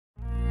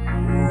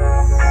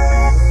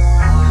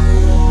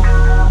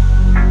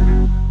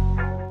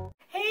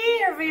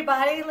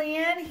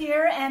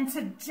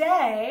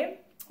today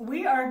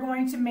we are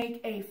going to make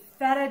a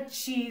feta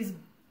cheese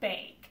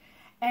bake.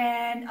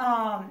 And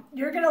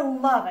you're going to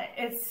love it.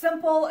 It's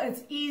simple,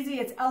 it's easy,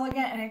 it's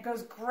elegant, and it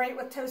goes great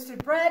with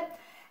toasted bread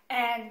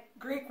and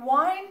Greek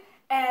wine.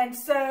 And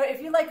so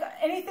if you like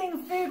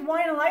anything food,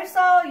 wine, and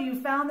lifestyle, you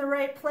found the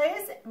right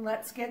place.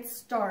 Let's get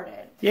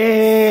started.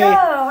 Yay!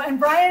 So, and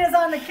Brian is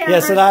on the camera.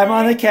 Yes, and I'm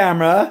on the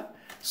camera.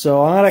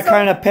 So I'm going to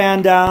kind of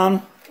pan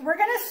down. We're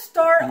going to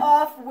start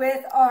off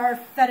with our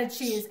feta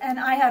cheese. And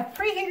I have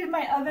preheated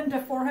my oven to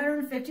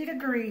 450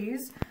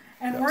 degrees.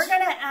 And we're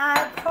going to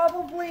add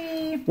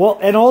probably... Well,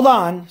 and hold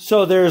on.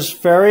 So there's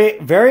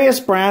various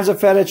brands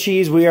of feta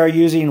cheese. We are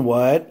using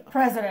what?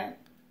 President,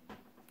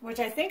 which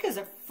I think is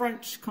a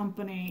French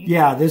company.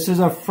 Yeah, this is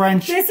a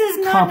French company. This is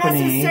not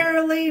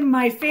necessarily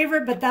my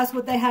favorite, but that's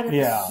what they had at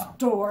the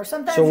store.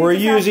 Sometimes so we're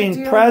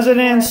using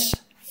President's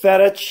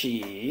feta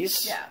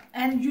cheese. Yeah,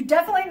 and you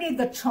definitely need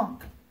the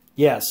chunk.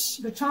 Yes.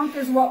 The chunk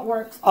is what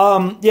works.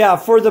 Yeah,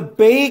 for the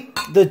bake,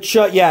 you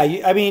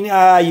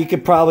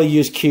could probably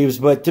use cubes,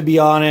 but to be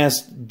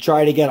honest,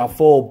 try to get a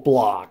full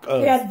block.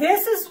 Yeah,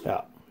 this is,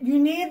 you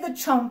need the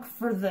chunk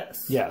for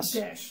this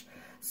dish.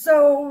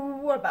 So,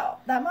 what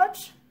about that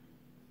much?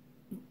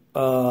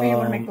 Or you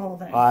want to make the whole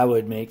thing? I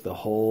would make the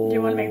whole...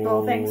 You want to make the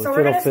whole thing? So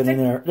we're going to stick in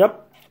there.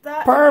 Yep.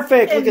 That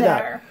perfect. Look at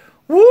that.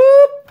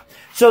 Whoop!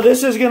 So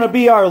this is going to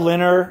be our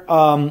dinner.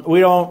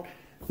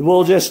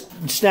 We'll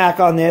just snack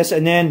on this,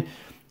 and then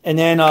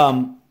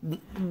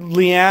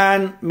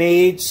Leanne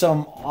made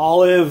some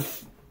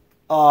olive.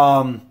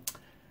 What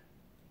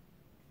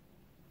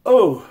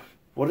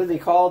are they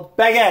called?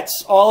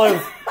 Baguettes.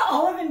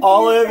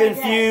 Olive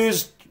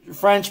infused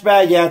French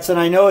baguettes. And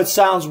I know it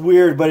sounds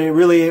weird, but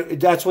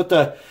that's what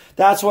the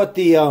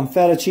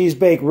feta cheese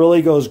bake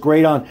really goes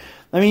great on.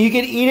 I mean, you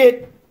can eat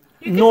it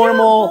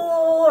normal.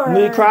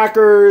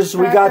 Crackers.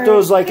 We got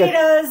those like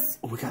pitas.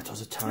 We got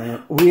those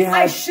Italian.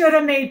 I should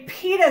have made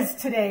pitas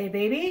today,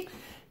 baby.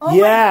 Oh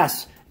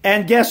yes.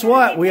 And guess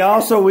what? We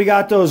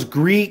got those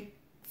Greek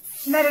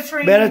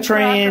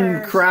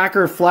Mediterranean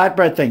cracker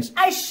flatbread things.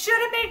 I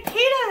should have made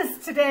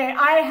pitas today.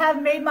 I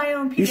have made my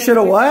own pitas. You should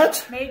have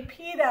what? Made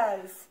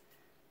pitas.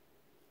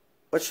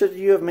 What should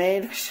you have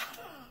made? Shut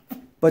up.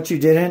 But you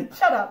didn't?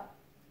 Shut up.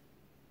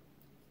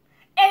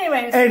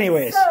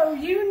 Anyways. So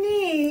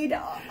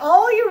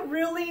all you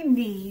really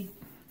need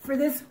for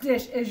this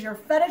dish is your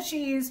feta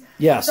cheese.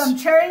 Yes. Some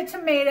cherry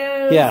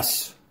tomatoes.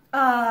 Yes.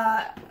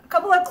 A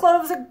couple of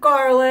cloves of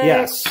garlic.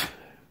 Yes.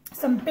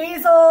 Some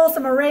basil,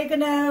 some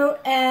oregano,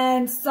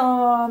 and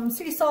some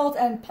sea salt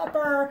and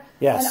pepper.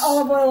 Yes. And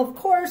olive oil, of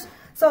course.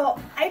 So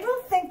I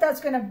don't think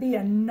that's going to be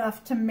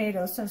enough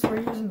tomatoes since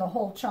we're using the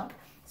whole chunk.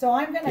 So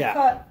I'm going to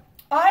cut.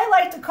 I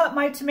like to cut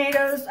my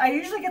tomatoes. I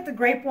usually get the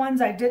grape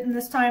ones. I didn't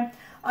this time.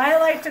 I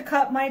like to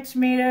cut my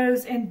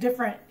tomatoes in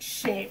different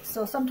shapes.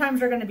 So sometimes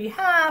they're going to be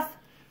half.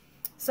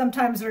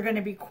 Sometimes they're going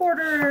to be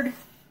quartered.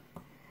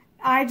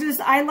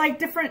 I like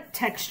different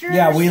textures.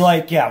 Yeah, we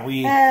change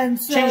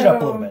it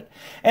up a little bit.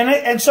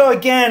 And so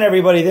again,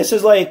 everybody, this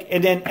is like,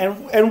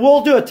 and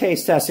we'll do a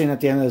taste testing at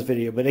the end of this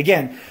video. But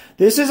again,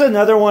 this is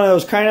another one of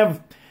those kind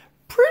of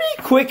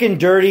pretty quick and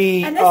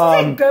dirty. And this is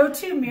a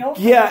go-to meal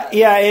for us.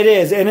 Yeah, it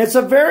is. And it's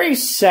a very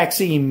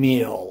sexy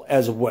meal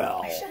as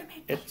well. I should have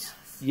made pitas.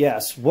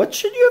 Yes. What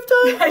should you have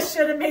done? I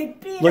should have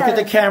made pitas. Look at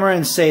the camera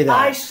and say that.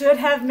 I should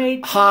have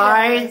made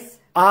pitas.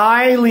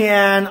 I,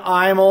 Leanne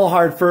Imel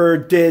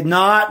Hartford, did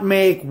not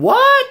make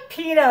what?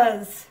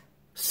 Pitas.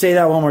 Say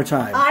that one more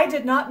time. I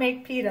did not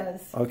make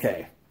pitas.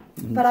 Okay.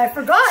 But I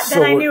forgot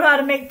that I knew how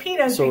to make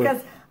pitas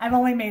because I've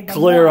only made them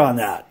clear once. on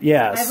that,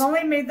 yes. I've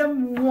only made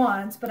them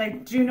once, but I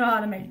do know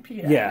how to make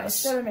pitas.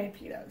 Yes. I should have made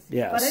pitas.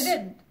 Yes. But I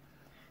didn't.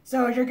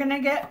 So you're going to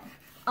get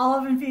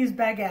olive-infused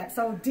baguette.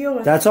 So deal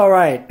with That's all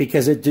right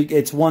because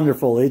it's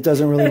wonderful. It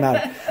doesn't really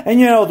matter. And,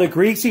 the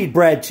Greeks eat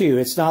bread, too.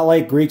 It's not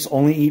like Greeks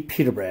only eat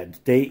pita bread.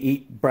 They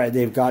eat bread.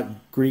 They've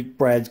got Greek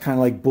breads, kind of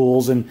like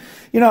bulls. And,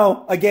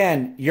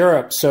 again,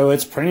 Europe. So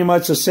it's pretty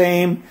much the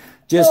same.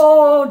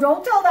 Oh,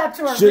 don't tell that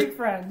to our Greek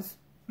friends.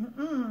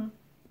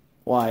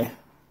 Why?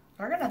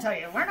 We're going to tell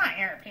you, we're not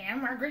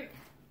European. We're Greek.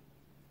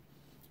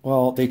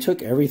 Well, they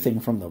took everything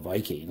from the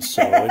Vikings.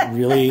 So it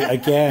really,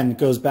 again,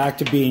 goes back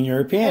to being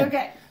European.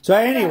 Okay. So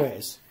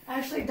anyways.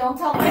 Actually, don't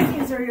tell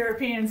Vikings they're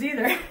Europeans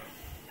either.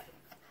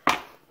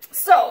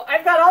 So,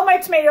 I've got all my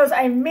tomatoes.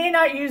 I may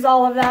not use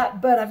all of that,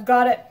 but I've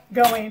got it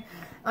going.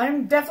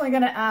 I'm definitely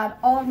going to add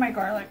all of my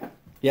garlic.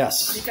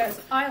 Yes.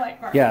 Because I like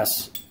garlic.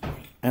 Yes.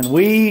 And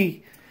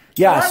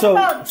so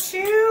about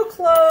 2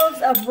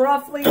 cloves of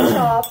roughly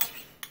chopped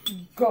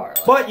garlic.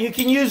 But you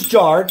can use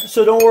jarred,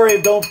 so don't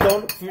worry. Don't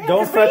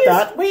fret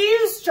that. We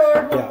use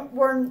jarred when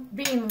we're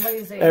being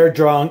lazy. They're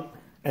drunk.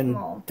 And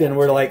then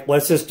we're like,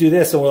 let's just do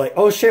this. And we're like,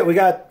 oh, shit, we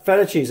got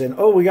feta cheese. And,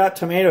 we got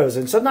tomatoes.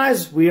 And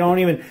sometimes we don't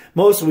even,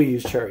 most we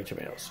use cherry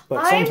tomatoes.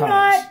 But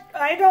sometimes.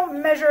 I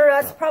don't measure.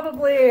 That's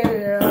probably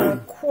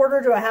a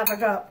quarter to a half a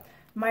cup.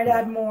 Might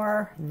add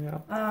more.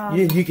 Yeah.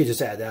 You could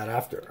just add that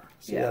after.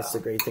 See, that's the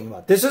great thing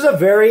about it. This is a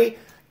very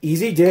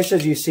easy dish,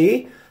 as you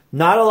see.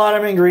 Not a lot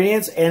of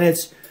ingredients. And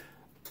it's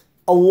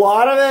a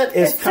lot of it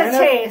is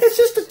it's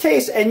just a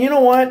taste. And you know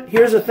what?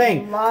 Here's the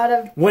thing. A lot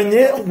of when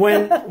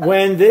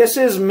this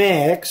is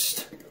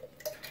mixed,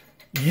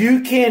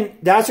 you can,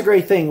 that's a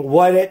great thing.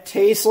 What it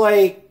tastes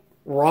like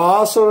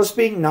raw, so to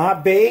speak,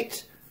 not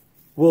baked,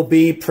 will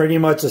be pretty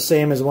much the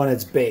same as when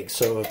it's baked.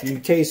 So if you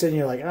taste it and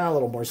you're like, a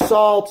little more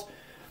salt.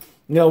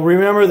 You know,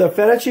 remember the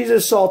feta cheese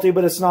is salty,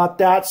 but it's not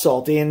that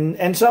salty.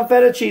 And some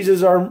feta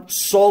cheeses are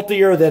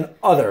saltier than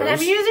others. And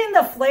I'm using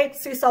the flaked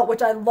sea salt,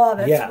 which I love.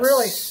 It's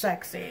really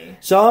sexy.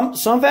 Some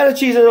feta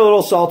cheeses are a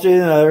little saltier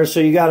than others, so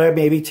you got to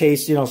maybe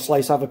taste, you know,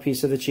 slice off a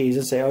piece of the cheese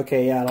and say,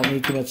 okay, yeah, I don't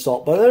need too much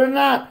salt. But other than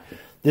that,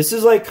 this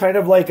is like kind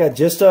of like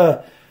just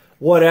a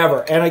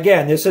whatever. And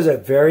again, this is a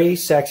very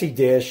sexy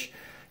dish.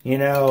 You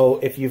know,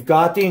 if you've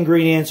got the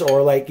ingredients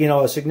or like, you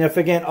know, a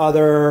significant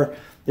other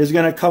is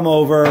going to come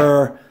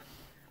over,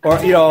 or,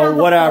 you know,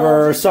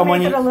 whatever, someone,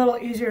 make it a little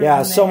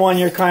easier someone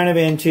you're kind of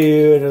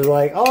into and is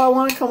like, oh, I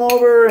want to come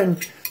over and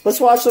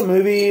let's watch some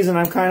movies, and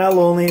I'm kind of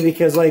lonely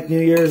because like New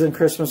Year's and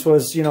Christmas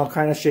was, you know,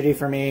 kind of shitty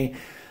for me,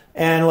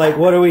 and like,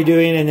 what are we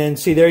doing? And then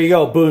see, there you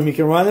go, boom, you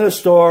can run to the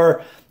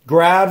store,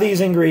 grab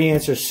these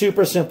ingredients. They're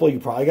super simple. You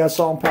probably got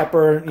salt and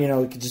pepper, you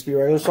know, it could just be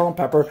regular salt and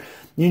pepper.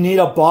 You need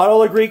a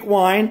bottle of Greek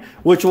wine,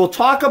 which we'll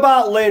talk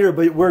about later,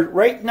 but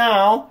right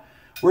now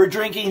we're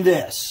drinking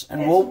this,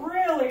 and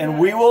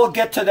we will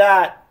get to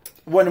that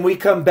when we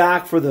come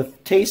back for the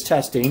taste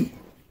testing.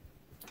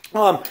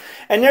 And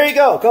there you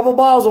go, a couple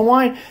bottles of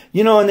wine.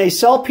 You know, and they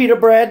sell pita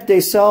bread.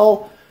 They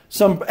sell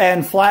some,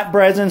 and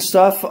flatbreads and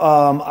stuff.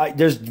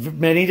 There's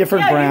many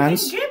different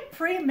brands. You can get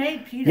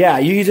pre-made pita. Yeah,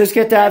 you just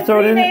get that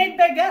thrown in. Pre-made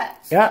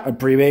baguettes. Yeah,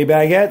 pre-made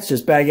baguettes.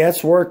 Just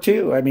baguettes work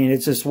too. I mean,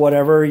 it's just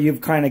whatever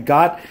you've kind of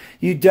got.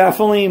 You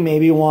definitely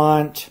maybe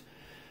want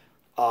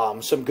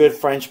some good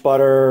French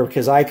butter,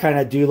 because I kind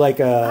of do like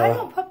I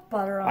don't put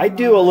butter on. I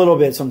do a little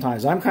bit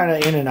sometimes. I'm kind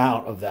of in and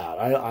out of that.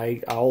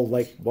 I'll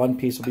like one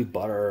piece will be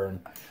butter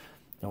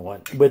and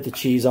one with the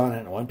cheese on it,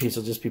 and one piece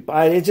will just be.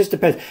 It just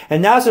depends.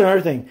 And that's another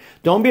thing.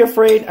 Don't be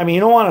afraid. I mean,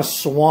 you don't want to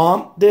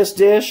swamp this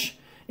dish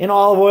in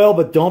olive oil,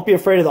 but don't be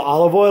afraid of the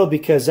olive oil,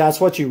 because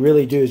that's what you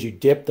really do is you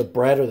dip the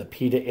bread or the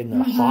pita in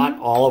the hot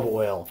olive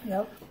oil.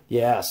 Yep.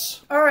 Yes.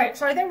 All right.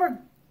 So I think we're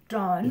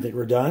done. You think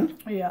we're done?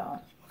 Yeah.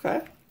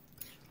 Okay.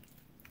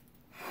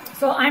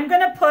 So I'm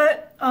gonna put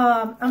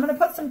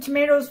some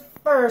tomatoes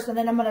first, and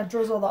then I'm gonna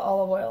drizzle the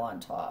olive oil on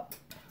top.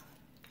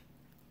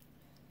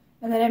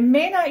 And then I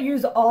may not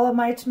use all of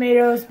my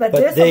tomatoes, but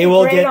this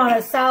will be great on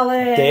a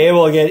salad. They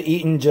will get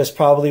eaten just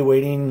probably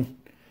waiting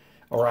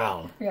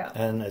around. Yeah.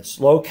 And it's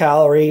low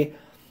calorie.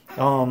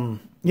 You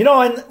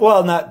know, and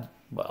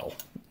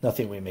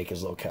nothing we make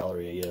is low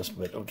calorie, I guess,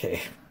 but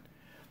okay.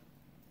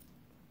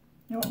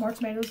 You want more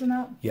tomatoes in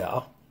that?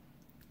 Yeah.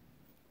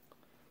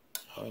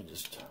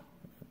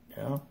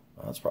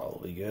 That's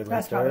probably good.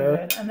 That's probably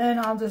good. And then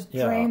I'll just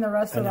drain the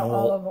rest of the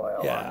olive oil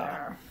on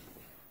there.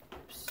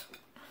 Oops.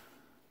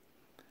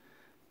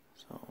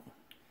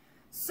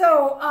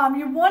 So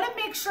you want to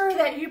make sure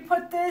that you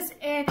put this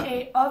in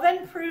a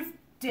oven-proof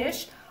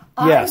dish.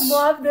 Yes. I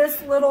love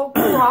this little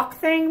crock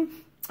thing.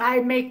 I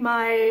make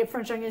my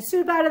French onion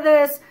soup out of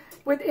this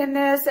within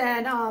this,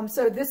 and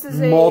so this is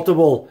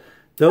multiple.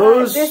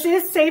 Those this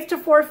is safe to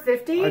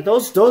 450.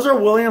 Those are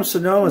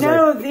Williams-Sonomas.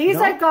 No, these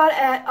I got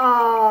at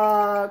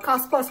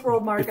Cost Plus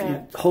World Market. If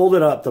you hold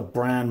it up, the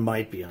brand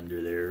might be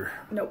under there.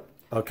 Nope.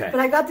 Okay. But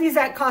I got these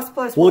at Cost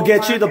Plus World Market.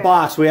 We'll get you the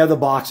box. We have the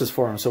boxes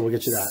for them, so we'll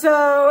get you that.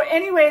 So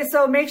anyway,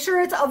 so make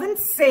sure it's oven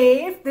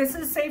safe. This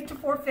is safe to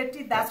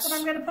 450. That's what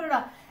I'm going to put it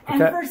on. And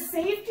for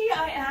safety,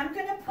 I am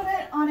going to put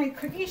it on a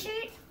cookie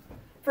sheet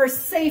for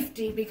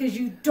safety, because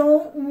you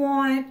don't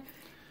want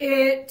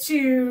it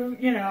to,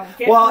 you know,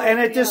 get and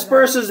it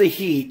disperses the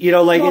heat. You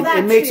know, like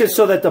it makes it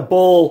so that the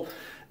bowl.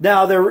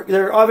 Now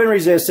they're oven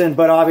resistant,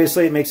 but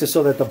obviously it makes it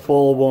so that the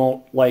bowl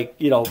won't, like,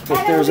 you know, if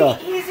there's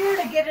easier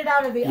to get it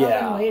out of the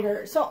oven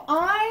later. So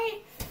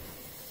I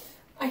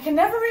can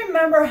never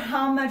remember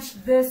how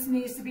much this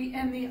needs to be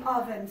in the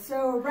oven.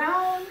 So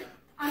around,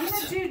 I'm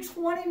going to do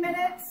 20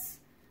 minutes,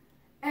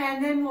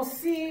 and then we'll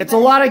see. It's a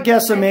lot of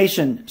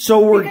guesstimation.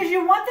 So because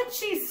you want the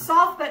cheese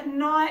soft, but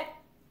not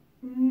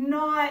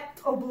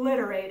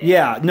obliterated.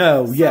 Yeah,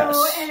 no, yes.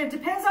 And it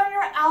depends on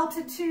your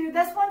altitude.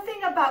 That's one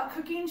thing about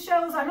cooking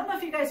shows. I don't know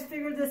if you guys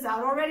figured this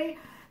out already,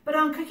 but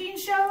on cooking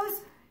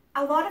shows,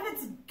 a lot of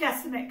it's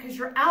guesstimate, because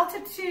your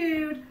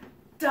altitude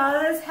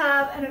does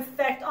have an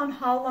effect on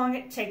how long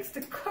it takes to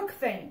cook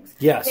things.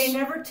 Yes. They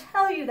never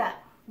tell you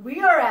that.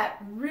 We are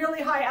at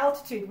really high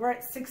altitude. We're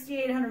at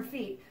 6,800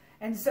 feet.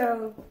 And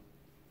so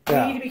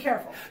you need to be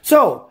careful.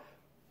 So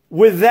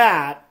with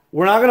that,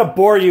 we're not going to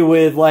bore you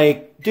with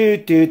like we're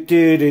gonna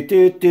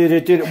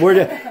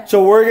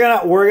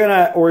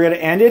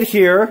end it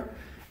here,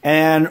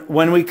 and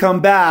when we come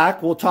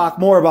back, we'll talk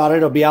more about it.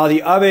 It'll be out of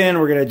the oven.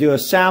 We're gonna do a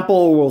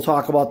sample. We'll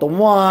talk about the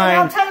wine. And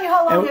I'll tell you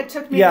how long it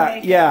took me to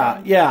make it.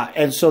 Yeah.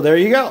 And so there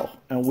you go.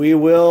 And we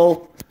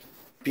will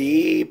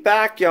be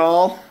back,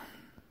 y'all.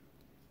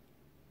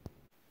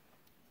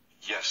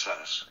 Yes,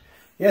 Sass.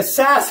 Yes,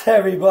 Sass,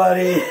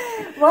 everybody.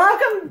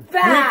 Welcome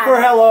back. Greek for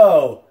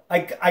hello.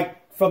 I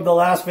from the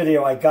last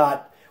video I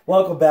got.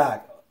 Welcome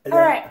back. All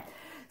right.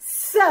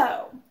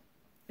 So,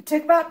 it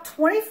took about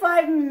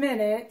 25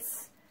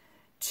 minutes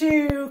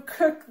to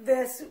cook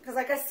this, because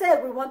like I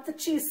said, we want the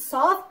cheese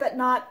soft but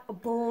not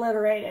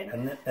obliterated.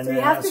 And so you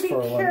have to be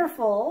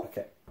careful.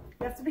 Okay.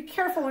 You have to be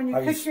careful when you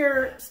cook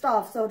your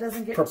stuff so it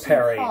doesn't get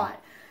too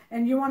hot.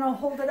 And you want to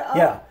hold it up.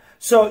 Yeah.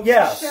 So,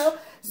 yes.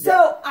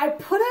 So I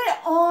put it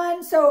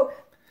on. So,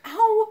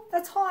 ow,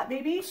 that's hot,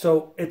 baby.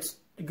 So, it's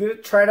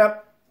good. Try it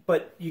up,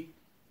 but you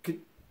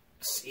could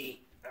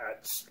see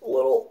it's a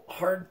little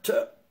hard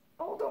to...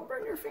 Oh, don't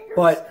burn your fingers.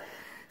 But...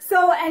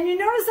 So, and you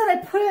notice that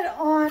I put it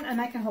on, and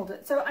I can hold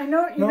it. So, I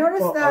know you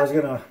notice that... I was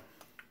going to...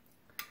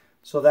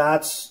 So,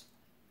 that's,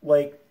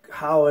 like,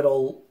 how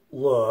it'll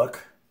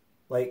look.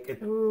 Like,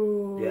 it...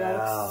 Ooh,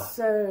 that's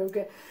so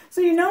good.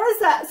 So, you notice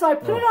that... So, I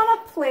put it on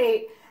a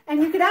plate,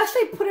 and you could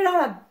actually put it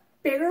on a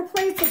bigger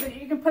plate so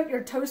that you can put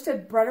your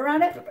toasted bread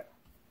around it.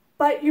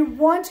 But you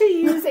want to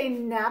use a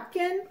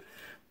napkin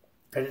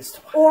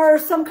or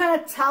some kind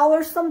of towel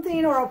or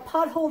something, or a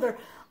pot holder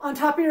on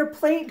top of your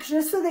plate,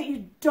 just so that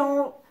you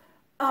don't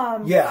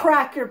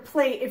crack your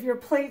plate if your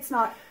plate's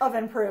not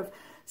oven proof.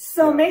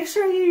 So make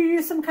sure you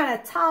use some kind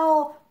of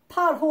towel,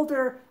 pot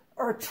holder,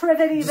 or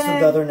trivet even. Just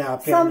another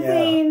napkin,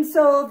 something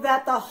so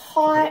that the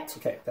hot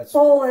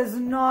bowl is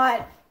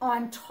not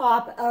on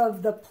top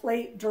of the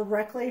plate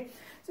directly.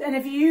 And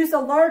if you use a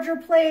larger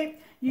plate,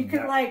 you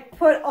can like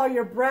put all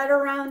your bread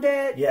around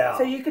it. Yeah.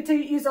 So you could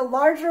use a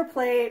larger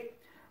plate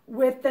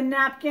with the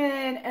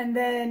napkin, and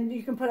then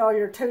you can put all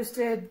your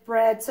toasted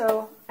bread.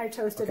 So I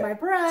toasted my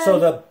bread. So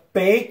the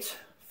baked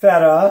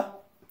feta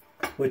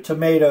with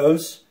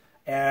tomatoes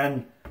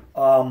and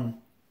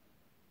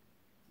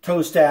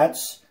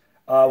toastettes,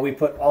 we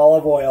put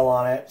olive oil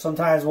on it.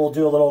 Sometimes we'll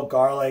do a little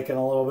garlic and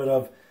a little bit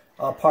of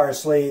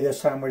parsley.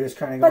 This time we're just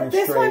kind of going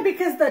straight. But this one,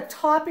 because the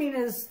topping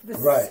is the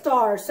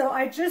star, so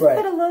I just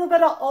put a little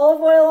bit of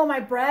olive oil on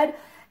my bread,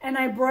 and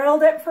I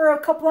broiled it for a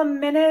couple of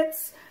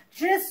minutes,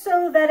 just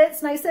so that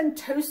it's nice and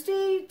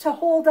toasty to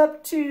hold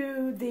up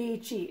to the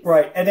cheese.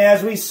 Right, and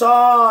as we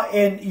saw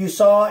you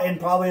saw in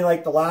probably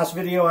like the last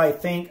video, I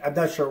think, I'm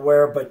not sure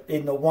where, but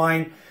in the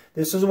wine,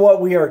 this is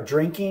what we are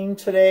drinking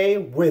today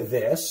with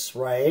this,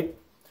 right?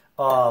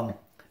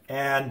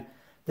 And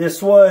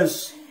this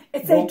was...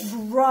 It's a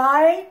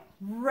dry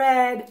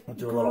red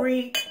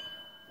Greek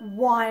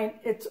wine.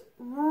 It's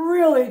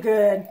really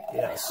good.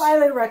 Yes. I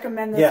highly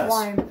recommend this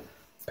wine.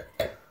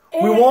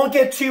 We won't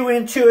get too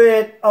into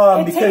it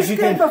because you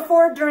can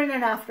before, during,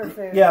 and after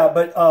food. Yeah,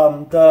 but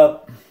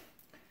the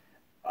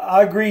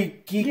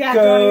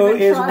Agiorgitiko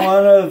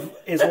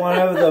is one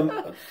of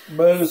the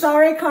most.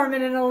 Sorry,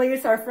 Carmen and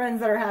Elise, our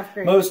friends that are half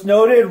Greek. Most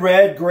noted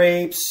red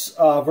grapes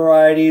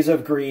varieties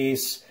of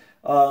Greece.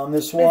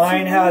 This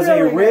wine has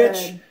a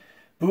rich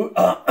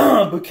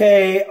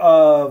bouquet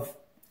of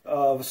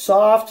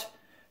soft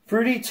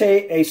fruity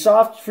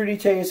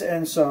taste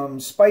and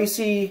some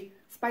spicy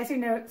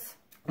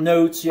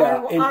notes.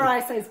 Our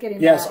eyesight's getting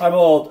bad. Yes, I'm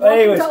old.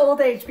 Welcome to old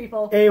age,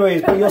 people.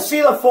 Anyways, but you'll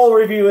see the full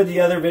review in the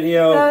other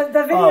video.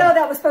 The video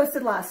that was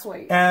posted last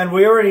week. And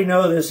we already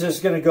know this is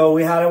going to go.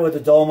 We had it with the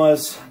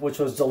Dolmas, which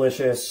was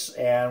delicious,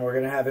 and we're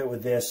going to have it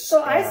with this.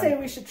 So I say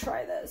we should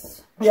try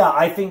this. Yeah,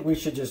 I think we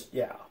should just,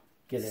 get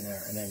in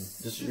there. And then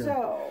this is your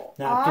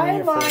napkin.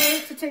 I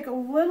like to take a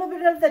little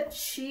bit of the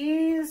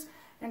cheese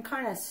and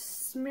kind of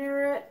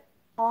smear it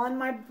on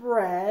my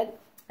bread.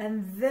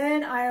 And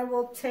then I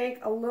will take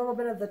a little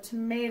bit of the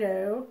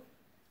tomato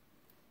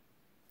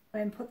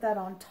and put that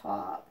on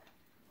top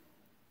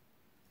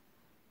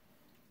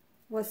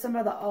with some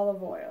of the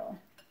olive oil.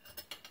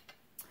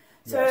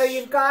 Yes. So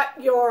you've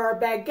got your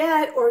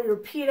baguette or your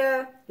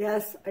pita.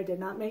 Yes, I did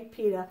not make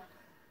pita.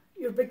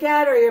 Your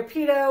baguette or your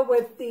pita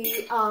with the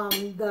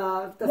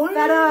feta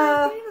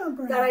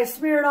that I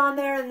smeared on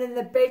there, and then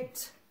the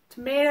baked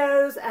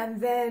tomatoes, and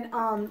then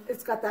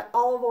it's got that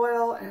olive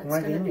oil, and it's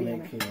going to be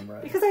in pita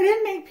bread? Because I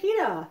didn't make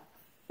pita.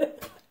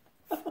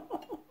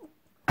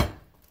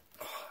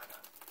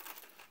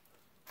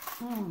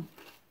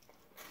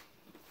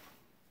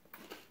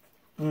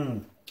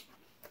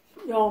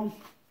 Yum.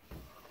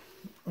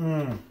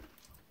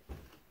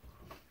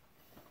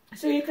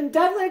 So you can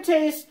definitely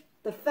taste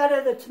the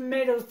feta, the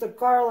tomatoes, the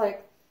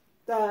garlic,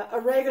 the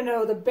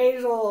oregano, the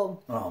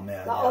basil. Oh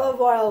man, the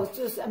olive oil is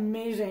just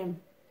amazing.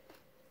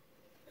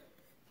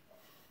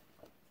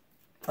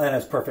 And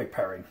it's perfect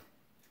pairing.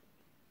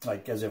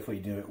 Like, as if we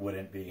knew it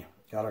wouldn't be.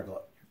 Got our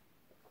glove.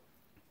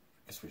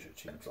 I guess we should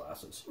change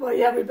glasses. Well,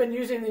 yeah, we've been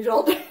using these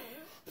all day.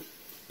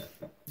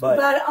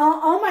 But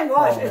oh my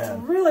gosh, it's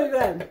really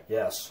good.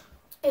 Yes.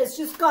 It's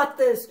just got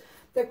the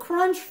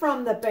crunch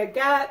from the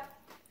baguette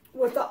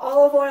with the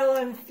olive oil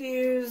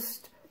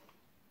infused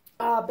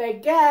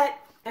baguette.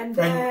 And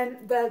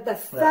then the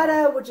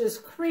feta, which is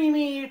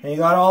creamy. And you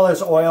got all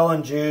this oil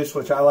and juice,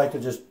 which I like to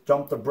just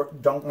dunk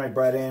my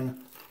bread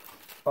in.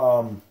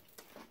 Oh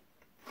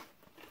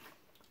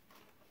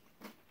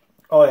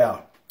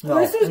yeah. No,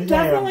 this is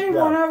definitely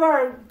one of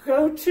our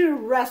go-to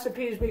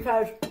recipes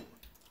because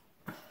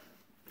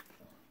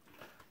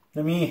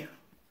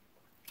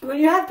when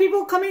you have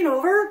people coming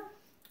over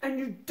and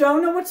you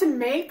don't know what to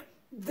make,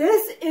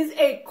 this is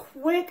a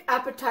quick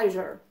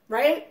appetizer,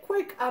 right?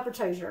 Quick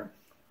appetizer.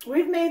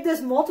 We've made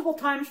this multiple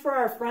times for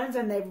our friends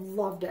and they've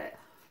loved it.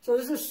 So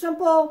this is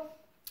simple,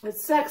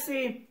 it's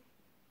sexy,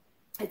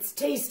 it's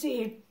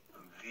tasty.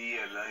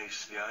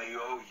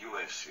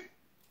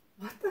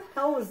 What the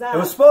hell was that? It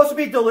was supposed to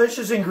be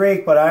delicious in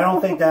Greek, but I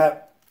don't think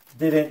that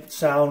didn't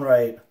sound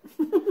right.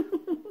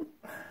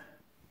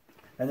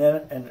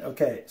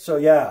 Okay, so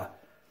yeah.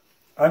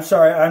 I'm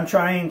sorry, I'm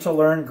trying to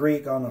learn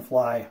Greek on the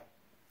fly.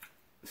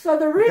 So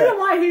the reason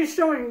why he's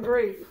showing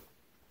Greek,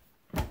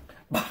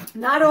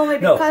 not only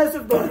because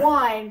of the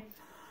wine,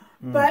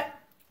 but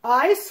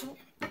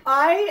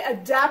I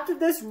adapted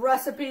this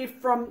recipe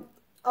from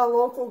a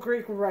local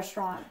Greek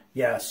restaurant.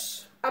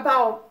 Yes.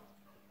 About,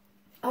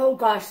 oh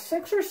gosh,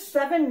 6 or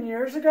 7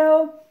 years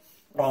ago.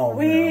 Oh,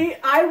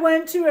 I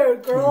went to a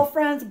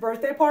girlfriend's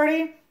birthday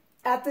party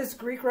at this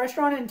Greek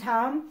restaurant in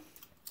town.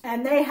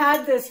 And they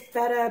had this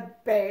feta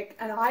bake,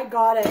 and I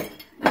got it.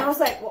 And I was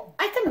like, well,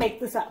 I can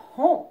make this at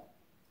home.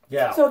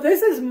 Yeah. So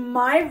this is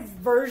my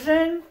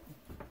version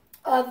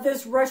of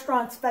this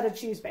restaurant's feta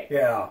cheese bake.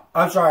 Yeah.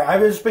 I'm sorry.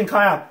 I've just been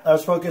I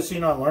was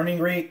focusing on learning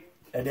Greek,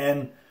 and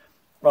then,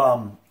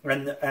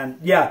 and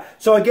yeah.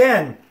 So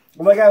again,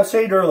 like I was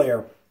saying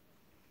earlier,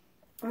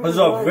 this is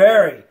a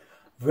very,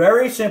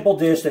 very simple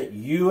dish that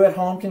you at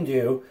home can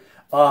do.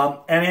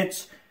 And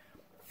it's...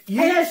 and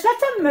it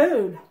sets a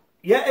mood.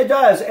 Yeah, it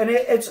does, and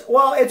it's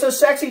a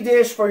sexy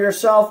dish for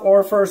yourself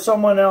or for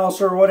someone else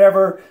or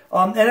whatever.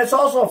 And it's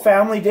also a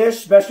family dish,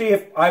 especially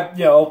if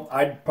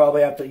you'd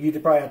probably have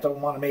to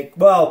want to make.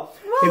 Well,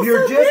 if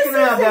you're just gonna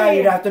have that,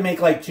 you'd have to make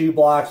like 2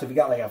 blocks if you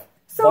got like a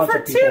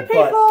bunch of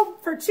people.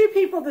 For two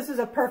people, this is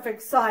a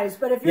perfect size.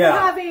 But if you're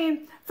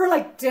having for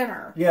like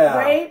dinner,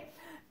 right?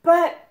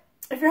 But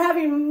if you're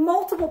having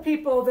multiple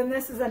people, then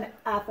this is an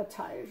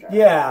appetizer.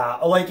 Yeah,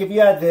 like if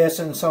you had this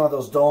and some of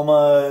those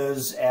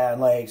dolmas and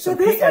like some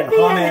this would be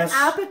hummus, an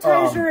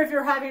appetizer if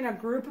you're having a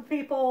group of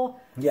people.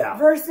 Yeah.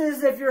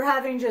 Versus if you're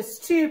having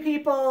just 2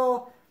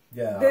 people.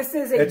 Yeah. This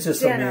is it's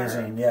just dinner.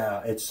 Amazing.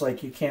 Yeah, it's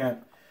like you can't.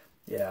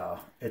 Yeah,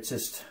 it's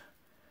just.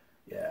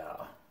 Yeah,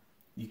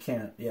 you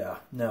can't. Yeah,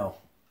 no.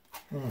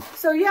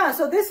 So yeah,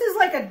 so this is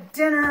like a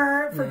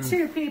dinner for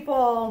 2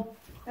 people.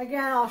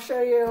 Again, I'll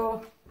show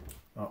you.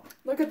 Oh.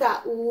 Look at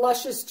that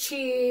luscious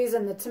cheese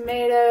and the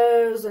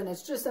tomatoes, and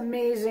it's just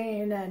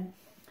amazing, and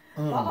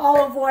the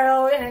olive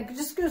oil, and it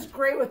just goes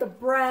great with the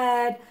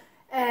bread.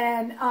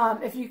 And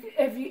if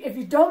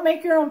you don't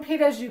make your own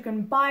pitas, you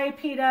can buy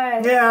pita.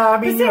 And, yeah, I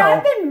mean,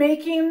 I've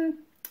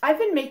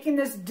been making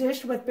this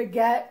dish with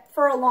baguette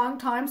for a long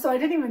time, so I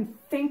didn't even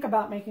think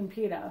about making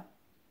pita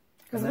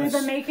because we've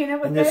been making it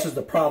with. And this is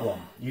the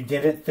problem: you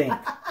didn't think.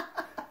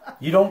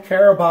 You don't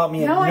care about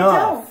me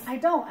enough. I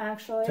don't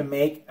actually. To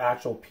make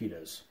actual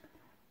pitas.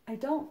 I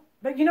don't.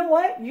 But you know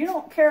what? You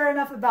don't care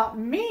enough about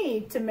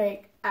me to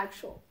make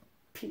actual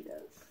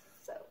pitas.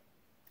 So,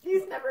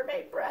 he's never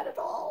made bread at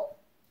all.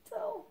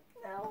 So,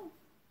 no.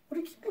 What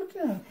are you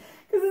looking at?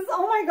 Because it's,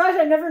 oh my gosh,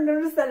 I never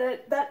noticed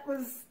that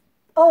was,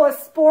 a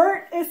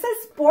sport. It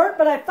says sport,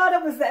 but I thought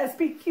it was the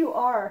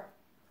SPQR.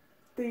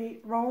 The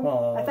Rome.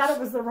 I thought it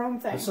was the Rome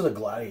thing. This is a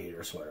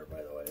gladiator sweater,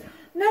 by the way.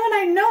 No, and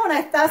I know,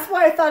 and that's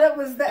why I thought it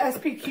was the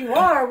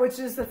SPQR, which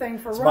is the thing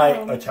for Rome.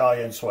 It's my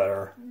Italian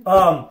sweater.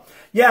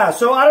 Yeah,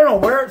 so I don't know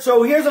where.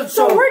 So here's a.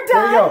 So we're done.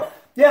 There you go.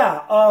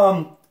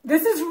 Yeah.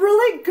 This is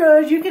really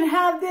good. You can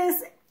have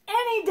this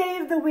any day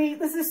of the week.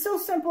 This is so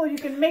simple. You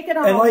can make it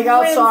on. And like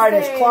outside,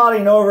 it's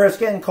clouding over. It's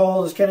getting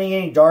cold. It's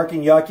getting dark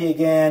and yucky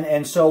again.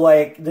 And so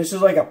like this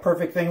is like a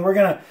perfect thing. We're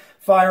gonna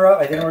fire up.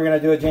 I think we're gonna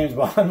do a James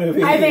Bond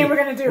movie. I think we're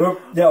gonna do.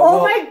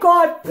 My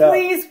God!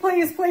 Please,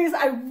 please, please!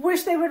 I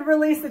wish they would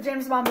release the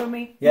James Bond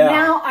movie. Yeah.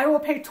 Now I will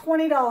pay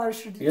 $20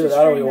 for. Either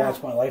that or we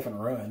watch My Life in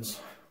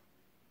Ruins.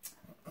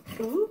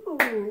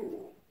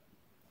 Ooh,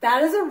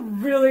 that is a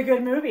really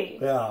good movie.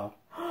 Yeah.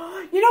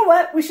 You know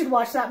what? We should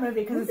watch that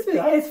movie because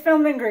it's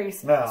filmed in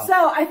Greece. Yeah.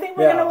 So I think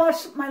we're gonna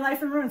watch My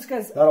Life in Ruins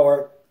because that'll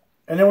work.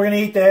 And then we're gonna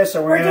eat this,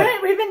 and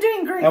we've been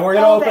doing Greek. And we're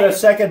gonna open a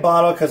second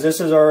bottle because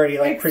this is already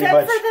like pretty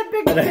much. Except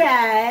for the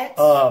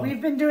baguette, we've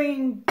been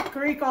doing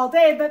Greek all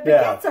day. But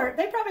baguettes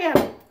they probably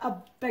have a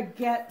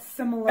baguette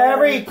similar.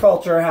 Every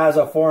culture has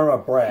a form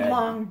of bread.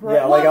 Long bread.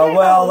 Yeah,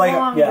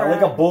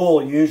 like a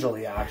bowl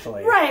usually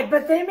actually. Right,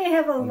 but they may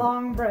have a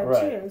long bread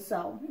too.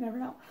 So you never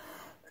know.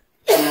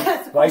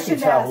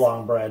 Vikings have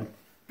long bread,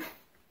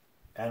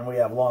 and we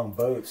have long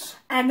boots.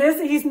 And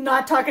he's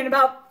not talking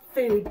about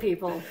food,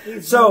 people.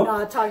 He's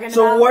not talking about.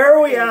 So where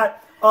are we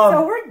at?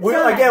 So we're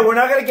done. Again, we're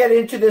not going to get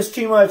into this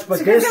too much, but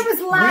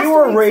we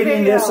were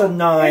rating this a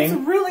 9. It's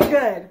really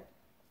good.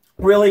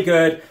 Really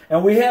good,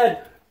 and we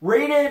had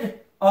rated.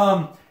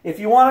 If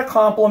you want to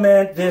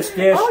compliment this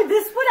dish,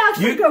 this would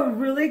actually go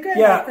really good.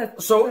 Yeah.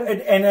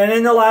 And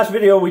in the last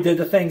video we did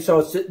the thing.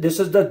 So this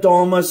is the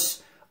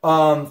Dolmas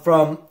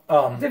from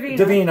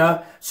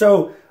Divina.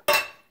 So.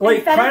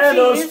 Like, kind of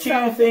those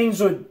two things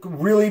would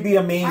really be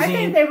amazing. I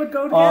think they would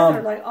go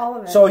together, like all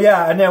of it. So,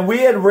 yeah, and then we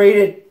had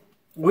rated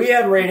we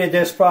had rated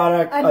this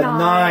product a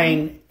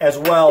 9 as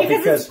well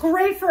because it's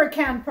great for a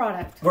canned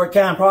product. For a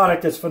canned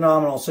product, it's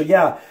phenomenal. So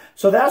yeah,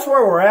 so that's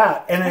where we're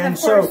at. And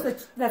so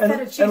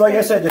and like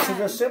I said, this is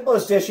the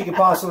simplest dish you could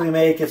possibly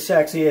make. It's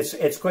sexy.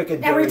 It's quick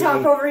and dirty. And we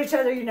talk over each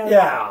other, you know.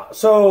 Yeah.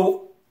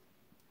 So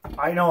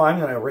I know I'm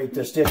going to rate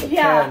this dish a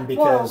 10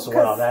 because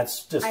well,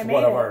 that's just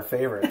one of our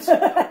favorites.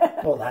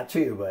 Well, that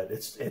too, but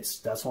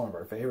that's one of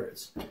our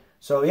favorites.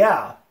 So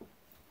yeah.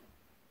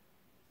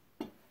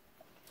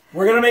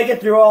 We're going to make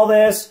it through all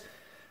this.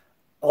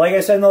 Like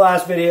I said in the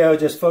last video,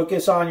 just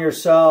focus on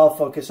yourself,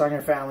 focus on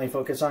your family,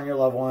 focus on your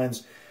loved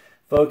ones,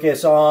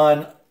 focus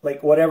on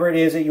like whatever it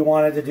is that you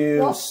wanted to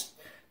do, well,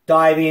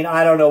 diving,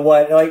 I don't know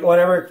what, like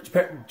whatever,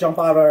 jump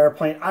out of an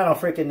airplane, I don't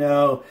freaking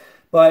know.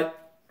 But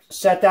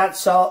set that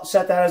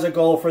as a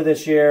goal for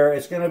this year.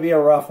 It's going to be a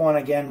rough one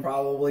again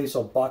probably,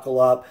 so buckle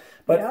up.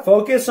 But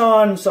focus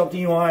on something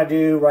you want to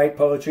do, write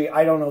poetry,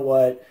 I don't know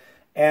what,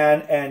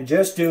 and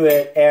just do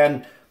it.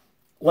 And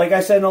like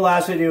I said in the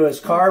last video, is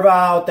carve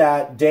out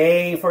that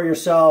day for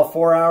yourself,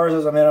 4 hours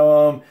as a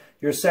minimum.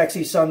 Your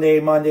sexy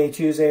Sunday, Monday,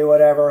 Tuesday,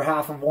 whatever,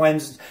 half of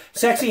Wednesday,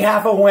 sexy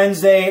half of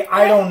Wednesday.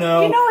 I don't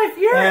know. You know,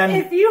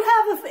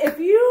 if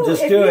you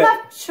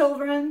have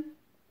children,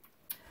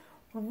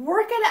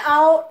 work it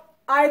out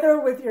either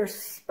with your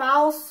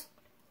spouse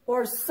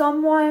or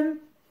someone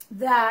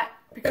that,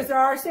 because there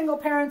are single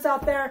parents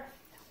out there,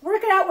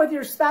 work it out with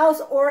your spouse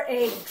or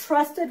a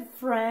trusted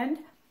friend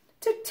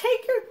to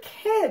take your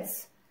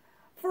kids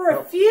for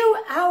a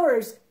few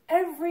hours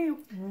every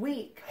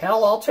week.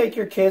 Hell, I'll take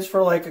your kids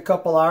for like a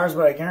couple hours,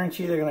 but I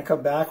guarantee you they're going to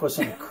come back with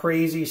some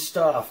crazy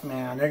stuff,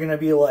 man. They're going to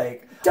be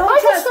like, I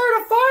can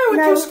start a fire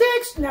with 2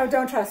 sticks. No,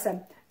 don't trust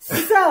them.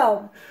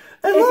 So,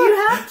 if you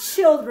have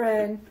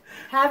children,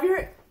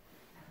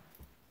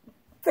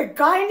 the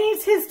guy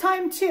needs his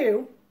time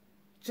too,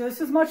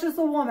 just as much as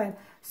the woman.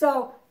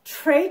 So,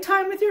 trade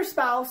time with your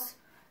spouse,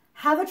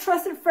 have a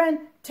trusted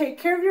friend, take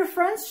care of your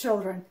friend's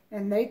children,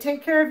 and they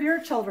take care of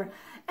your children.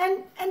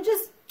 And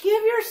just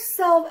give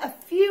yourself a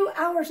few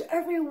hours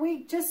every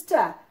week just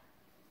to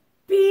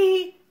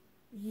be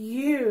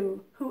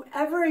you,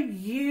 whoever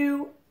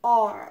you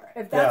are.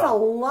 If that's a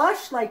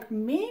lush like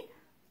me,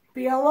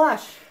 be a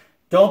lush.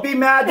 Don't be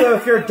mad though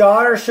if your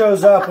daughter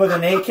shows up with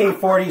an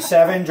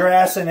AK-47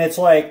 dress and it's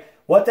like,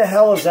 what the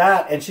hell is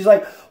that? And she's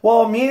like,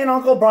 well, me and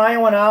Uncle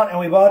Brian went out and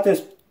we bought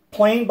this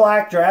plain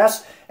black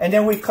dress, and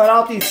then we cut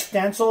out these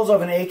stencils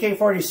of an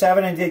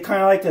AK-47 and did kind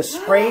of like this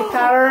spray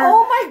pattern.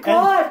 Oh my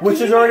God!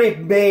 Which is already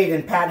made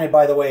and patented,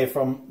 by the way,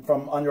 from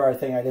under our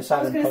thing. I just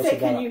haven't posted that.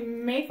 Can you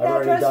make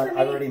that dress for me?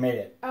 I've already made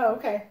it. Oh,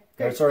 okay.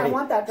 It's already, I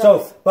want that dress.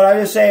 So, but I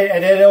just say,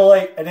 and then it'll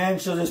like, and then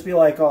she'll just be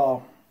like,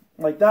 oh,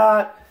 like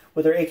that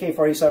with her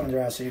AK-47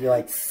 dress. So you'd be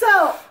like,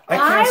 so I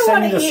can't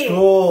send you to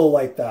school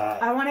like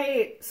that. I want to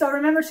eat. So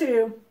remember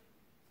to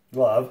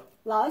love,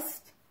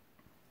 lust,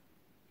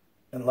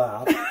 and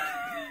laugh.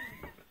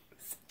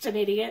 Such an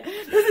idiot.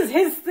 This is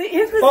his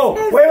theme.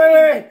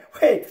 Wait.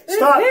 Stop. This is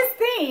his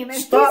theme, and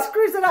he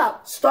screws it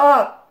up.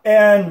 Stop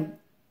and...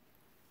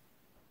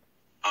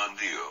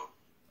 Andio.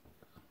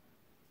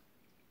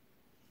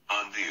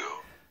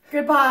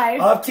 Goodbye.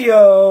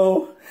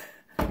 Avtio.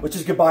 Which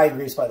is goodbye in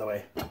Greece, by the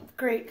way.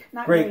 Greek,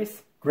 not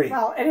Greece. Greek.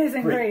 Well, it is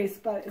in Greece,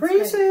 but it's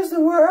Greece is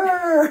the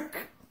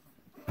work.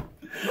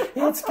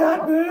 It's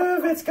got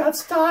move, it's got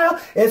style.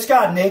 It's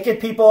got naked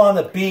people on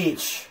the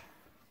beach.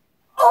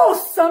 Oh,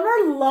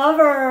 Summer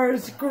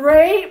Lovers.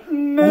 Great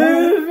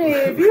movie.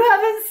 If you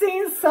haven't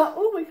seen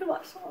we could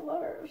watch Summer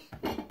Lovers.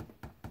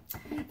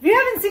 If you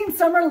haven't seen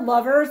Summer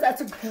Lovers,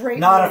 that's a great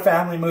Not movie. A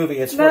family movie.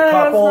 It's for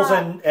couples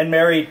and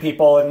married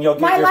people, and you'll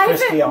get your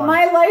frisky on.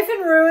 My Life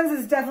in Ruins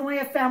is definitely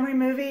a family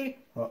movie.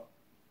 Well,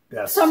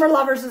 yes. Summer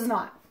Lovers is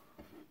not.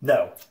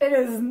 No. It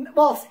is,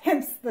 well,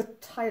 hence the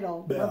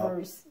title. Yeah.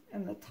 Lovers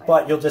in the title.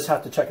 But you'll just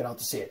have to check it out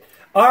to see it.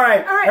 All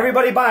right.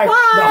 Everybody, bye.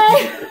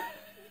 Bye.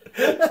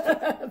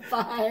 No.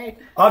 Bye.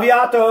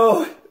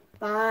 Aviato.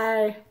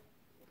 Bye.